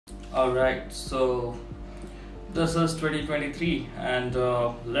Alright, so this is 2023 and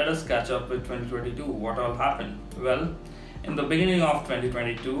let us catch up with 2022. What all happened? Well, in the beginning of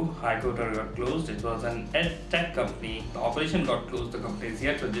 2022, Court got closed. It was an ed tech company. The operation got closed. The company is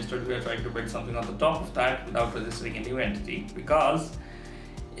yet registered. We are trying to build something on the top of that without registering a new entity, because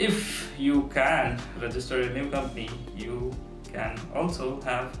if you can register a new company, you can also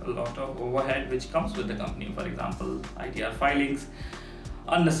have a lot of overhead which comes with the company. For example, ITR filings,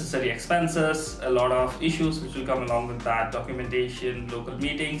 unnecessary expenses, a lot of issues which will come along with that, documentation, local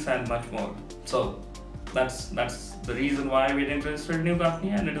meetings, and much more. So that's the reason why we didn't register a new company,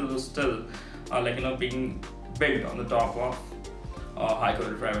 and it is still being built on the top of High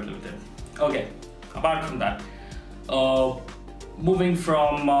Court Private Limited. Okay, apart from that, moving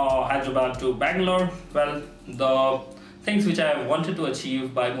from Hyderabad to Bangalore, well, the things which I wanted to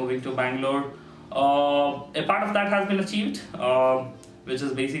achieve by moving to Bangalore, a part of that has been achieved, which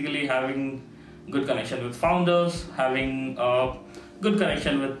is basically having good connection with founders, having good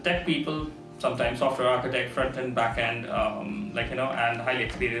connection with tech people, sometimes software architect, front end, back end, and highly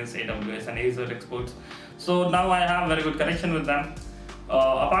experienced AWS and Azure experts. So now I have very good connection with them.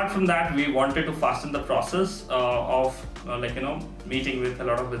 Apart from that, we wanted to fasten the process of meeting with a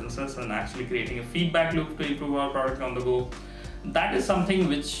lot of businesses and actually creating a feedback loop to improve our product on the go. That is something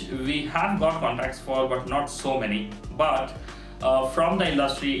which we have got contacts for, but not so many. But from the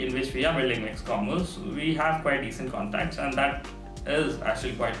industry in which we are building Mixed Commerce, we have quite decent contacts, and that is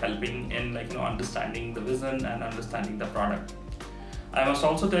actually quite helping in understanding the vision and understanding the product. I must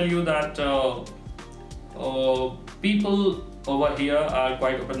also tell you that people over here are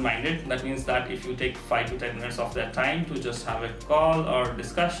quite open-minded. That means that if you take 5 to 10 minutes of their time to just have a call or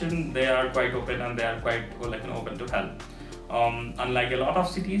discussion, they are quite open and they are quite open to help. Unlike a lot of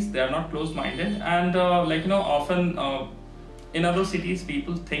cities, they are not closed-minded, and often in other cities,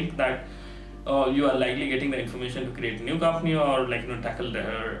 people think that you are likely getting the information to create a new company or tackle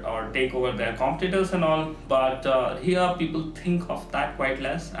their or take over their competitors and all. But here people think of that quite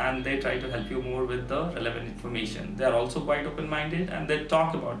less, and they try to help you more with the relevant information. They are also quite open-minded, and they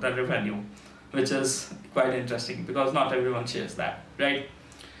talk about the revenue, which is quite interesting because not everyone shares that, right?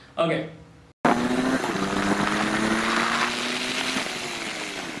 Okay.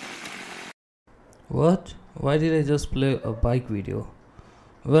 What? Why did I just play a bike video?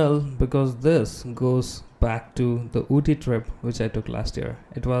 Well, because this goes back to the Ooty trip which I took last year.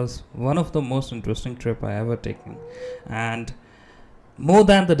 It was one of the most interesting trip I ever taken, and more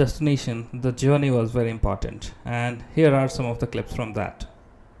than the destination, the journey was very important, and here are some of the clips from that.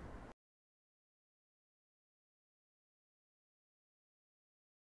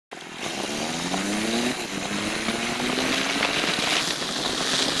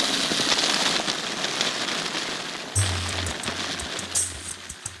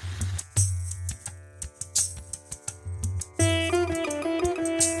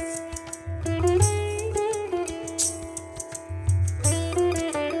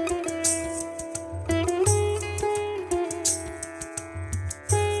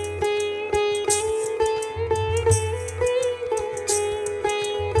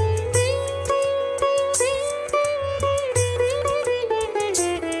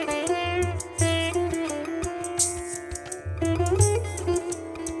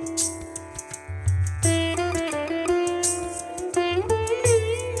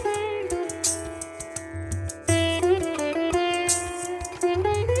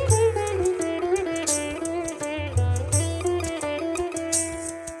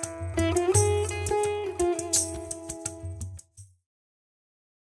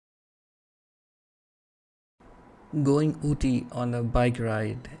 Going Ooty on a bike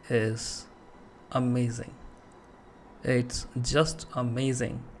ride is amazing. It's just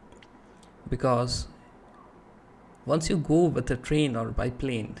amazing because once you go with a train or by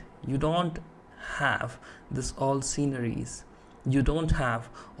plane, you don't have this all sceneries. You don't have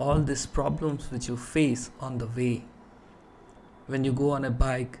all these problems which you face on the way. When you go on a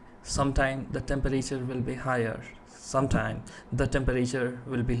bike, sometime the temperature will be higher, sometime the temperature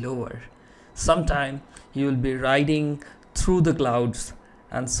will be lower. Sometime you will be riding through the clouds,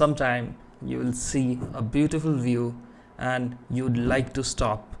 and sometime you will see a beautiful view and you would like to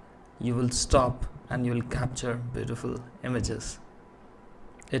stop. You will stop and you will capture beautiful images.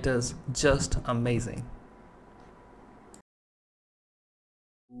 It is just amazing.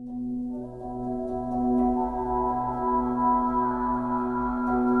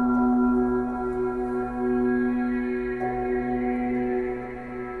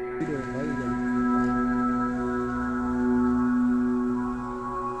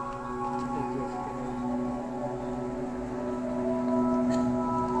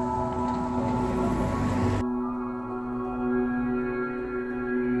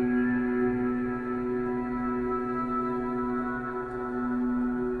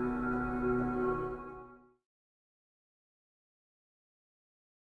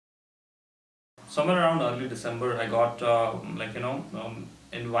 somewhere around early December, I got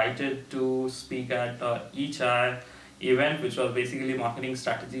invited to speak at eChai event, which was basically marketing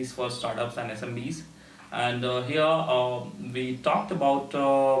strategies for startups and SMBs. And here we talked about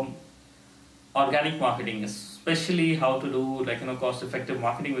organic marketing, especially how to do cost-effective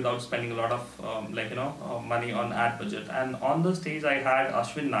marketing without spending a lot of money on ad budget. And on the stage, I had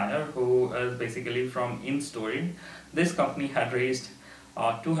Ashwin Nair, who is basically from InStory. This company had raised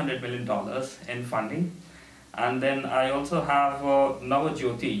 $200 million in funding. And then I also have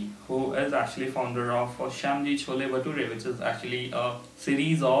Navajyoti, who is actually founder of Shyamji Chole Bhature, which is actually a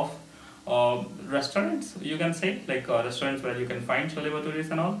series of restaurants, you can say, restaurants where you can find chole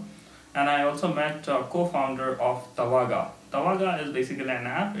bhatures and all. And I also met co-founder of Tawaga. Tawaga is basically an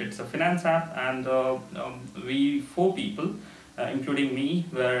app. It's a finance app, and we 4 people, including me,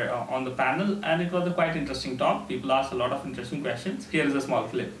 were on the panel, and it was a quite interesting talk. People asked a lot of interesting questions. Here is a small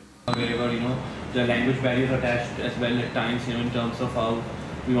clip. Wherever the language barriers attached as well at times, in terms of how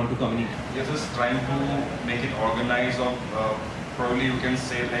we want to communicate. You're just trying to make it organized, or probably you can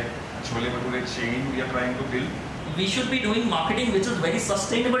say like chole bhature chain we are trying to build. We should be doing marketing which is very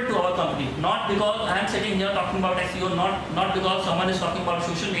sustainable to our company. Not because I am sitting here talking about SEO, not because someone is talking about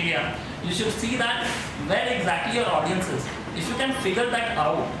social media. You should see that where exactly your audience is. If you can figure that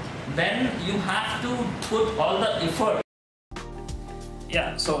out, then you have to put all the effort.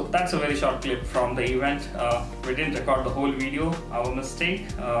 Yeah, so that's a very short clip from the event. We didn't record the whole video, our mistake.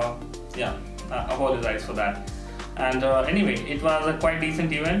 I apologize for that. And anyway, it was a quite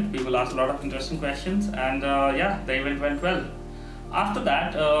decent event. People asked a lot of interesting questions, and the event went well. After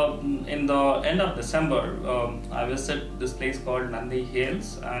that, in the end of December, I visited this place called Nandi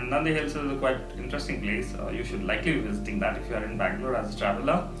Hills, and Nandi Hills is a quite interesting place. You should likely be visiting that if you are in Bangalore as a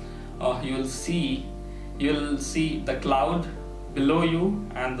traveler. You will see the cloud below you,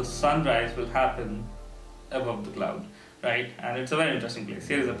 and the sunrise will happen above the cloud, right? And it's a very interesting place.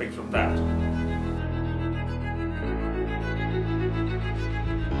 Here is a picture of that.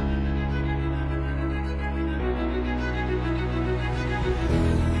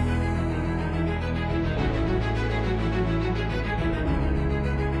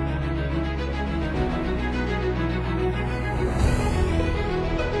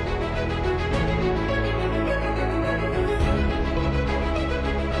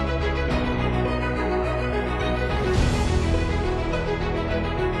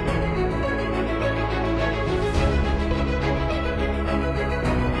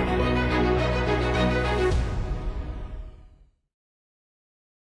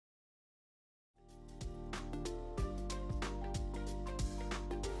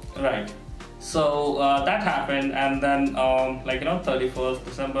 Right. So that happened, and then 31st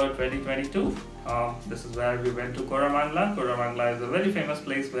December 2022. This is where we went to Koramangala. Koramangala is a very famous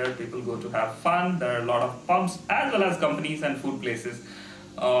place where people go to have fun. There are a lot of pubs as well as companies and food places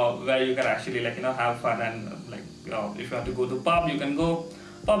where you can actually have fun, and if you have to go to pub, you can go.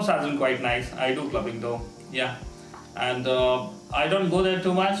 Pubs has been quite nice. I do clubbing though, yeah. And I don't go there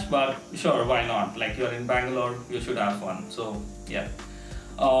too much, but sure, why not? Like, you're in Bangalore, you should have fun. So yeah.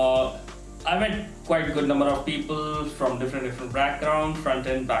 I met quite a good number of people from different backgrounds,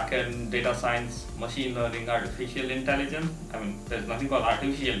 front-end, back-end, data science, machine learning, artificial intelligence. I mean, there's nothing called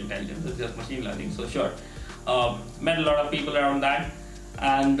artificial intelligence, it's just machine learning, so sure. Met a lot of people around that.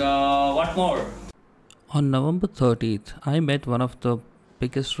 And what more? On November 30th, I met one of the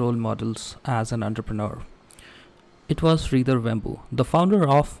biggest role models as an entrepreneur. It was Sridhar Vembu, the founder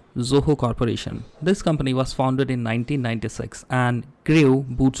of Zoho Corporation. This company was founded in 1996 and grew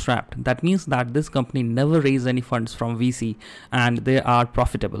bootstrapped. That means that this company never raised any funds from VC, and they are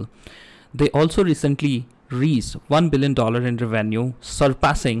profitable. They also recently reached $1 billion in revenue,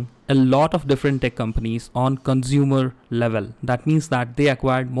 surpassing a lot of different tech companies on consumer level. That means that they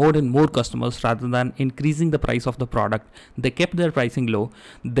acquired more and more customers rather than increasing the price of the product. They kept their pricing low.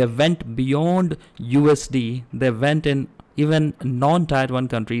 They went beyond USD. They went in even non-tier 1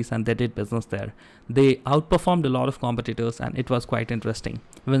 countries, and they did business there. They outperformed a lot of competitors, and it was quite interesting.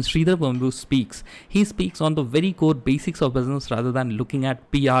 When Sridhar Vembu speaks, he speaks on the very core basics of business rather than looking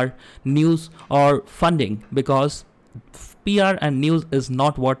at PR, news or funding, because PR and news is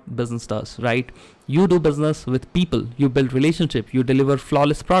not what business does, right? You do business with people, you build relationship, you deliver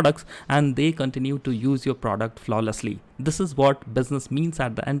flawless products, and they continue to use your product flawlessly. This is what business means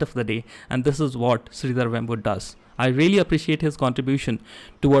at the end of the day, and this is what Sridhar Vembu does. I really appreciate his contribution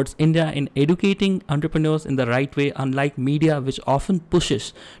towards India in educating entrepreneurs in the right way, unlike media, which often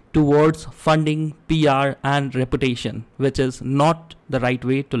pushes towards funding, PR and reputation, which is not the right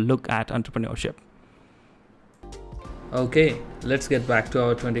way to look at entrepreneurship. Okay, let's get back to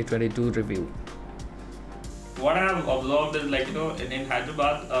our 2022 review. what I have observed is like, in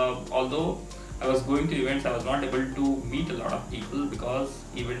Hyderabad, although I was going to events, I was not able to meet a lot of people because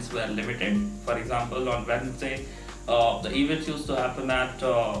events were limited. For example, on Wednesday, the events used to happen at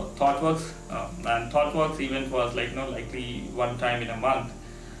ThoughtWorks, and ThoughtWorks event was like, likely one time in a month.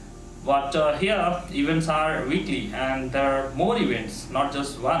 But here, events are weekly, and there are more events, not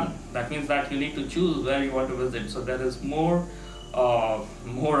just one. That means that you need to choose where you want to visit. So there is more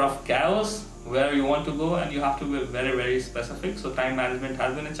of chaos where you want to go, and you have to be very, very specific. So time management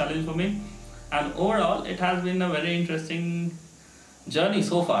has been a challenge for me, and overall, it has been a very interesting journey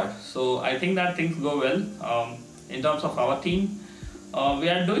so far. So I think that things go well. In terms of our team, we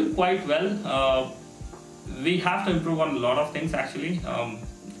are doing quite well. We have to improve on a lot of things actually.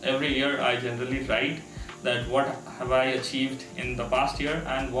 Every year I generally write that what have I achieved in the past year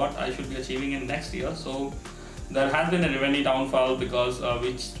and what I should be achieving in next year. So there has been a revenue downfall because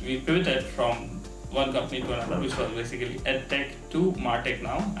we pivoted from one company to another, which was basically EdTech to MarTech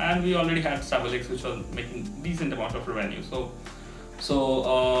now, and we already had Stabilix, which was making decent amount of revenue.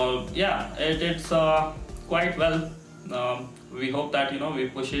 So yeah, it's quite well. We hope that we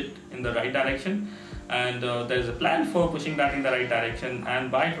push it in the right direction, and there is a plan for pushing that in the right direction, and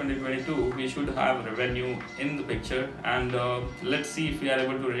by 2022 we should have revenue in the picture, and let's see if we are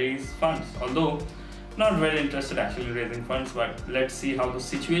able to raise funds, although not very interested actually in raising funds, but let's see how the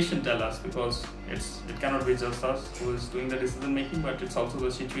situation tell us, because it cannot be just us who is doing the decision making, but it's also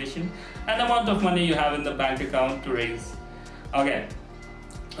the situation and amount of money you have in the bank account to raise. Okay,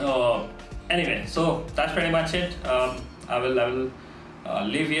 anyway, so that's pretty much it. I will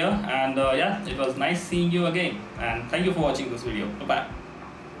leave here, and yeah, it was nice seeing you again, and thank you for watching this video. Bye bye.